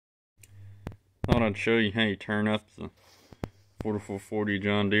Thought I'd show you how you turn up the 4440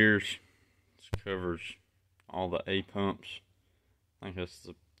 John Deere's. This covers all the A pumps. I think that's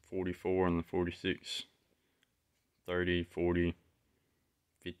the 44 and the 46, 30, 40,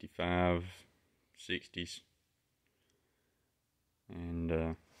 55, 60s.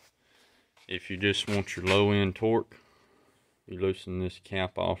 And if you just want your low end torque, you loosen this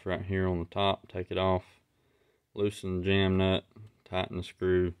cap off right here on the top, take it off, loosen the jam nut, tighten the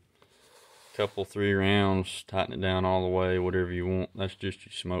screw, couple 3 rounds, tighten it down all the way, whatever you want. That's just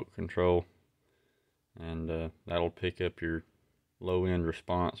your smoke control, and that'll pick up your low end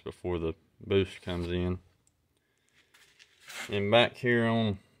response before the boost comes in. And back here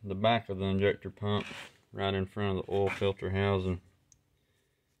on the back of the injector pump, right in front of the oil filter housing,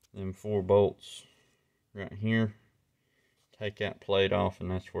 them 4 bolts right here, take that plate off, and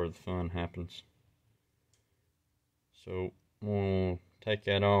that's where the fun happens. So we'll take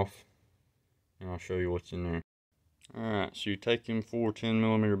that off and I'll show you what's in there. Alright, so you take them 4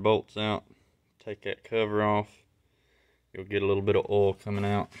 10mm bolts out, take that cover off, you'll get a little bit of oil coming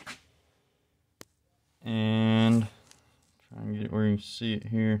out, and try and get it where you can see it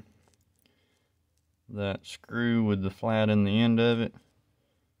here. That screw with the flat in the end of it,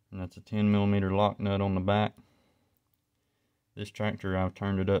 and that's a 10mm lock nut on the back. This tractor, I've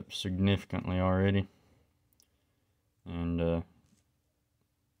turned it up significantly already, and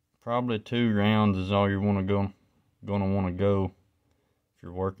probably 2 rounds is all you're gonna want to go if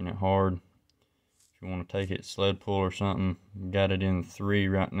you're working it hard. If you want to take it sled pull or something, got it in 3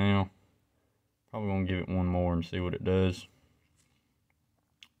 right now. Probably gonna give it 1 more and see what it does.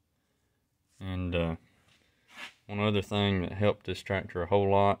 And one other thing that helped this tractor a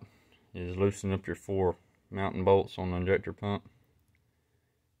whole lot is loosen up your 4 mounting bolts on the injector pump,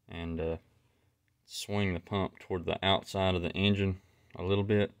 and swing the pump toward the outside of the engine a little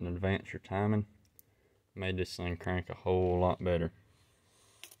bit and advance your timing. Made this thing crank a whole lot better.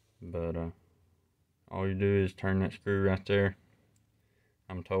 But all you do is turn that screw right there.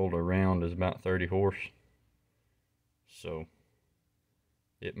 I'm told a round is about 30 horse, so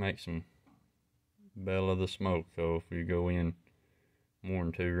it makes them bellow the smoke though if you go in more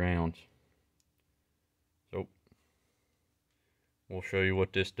than 2 rounds. So we'll show you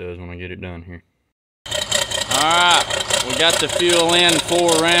what this does when I get it done here. Alright, we got the fuel in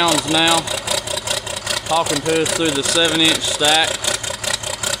 4 rounds now. Talking to us through the 7-inch stack.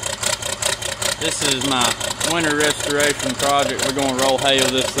 This is my winter restoration project. We're going to roll hay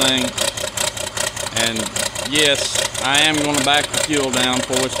with this thing. And yes, I am going to back the fuel down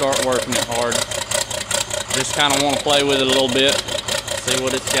before we start working it hard. Just kind of want to play with it a little bit, see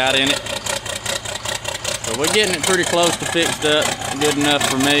what it's got in it. So we're getting it pretty close to fixed up, good enough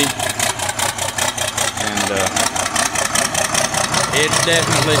for me. And it's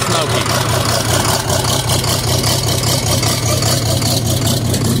definitely smoky.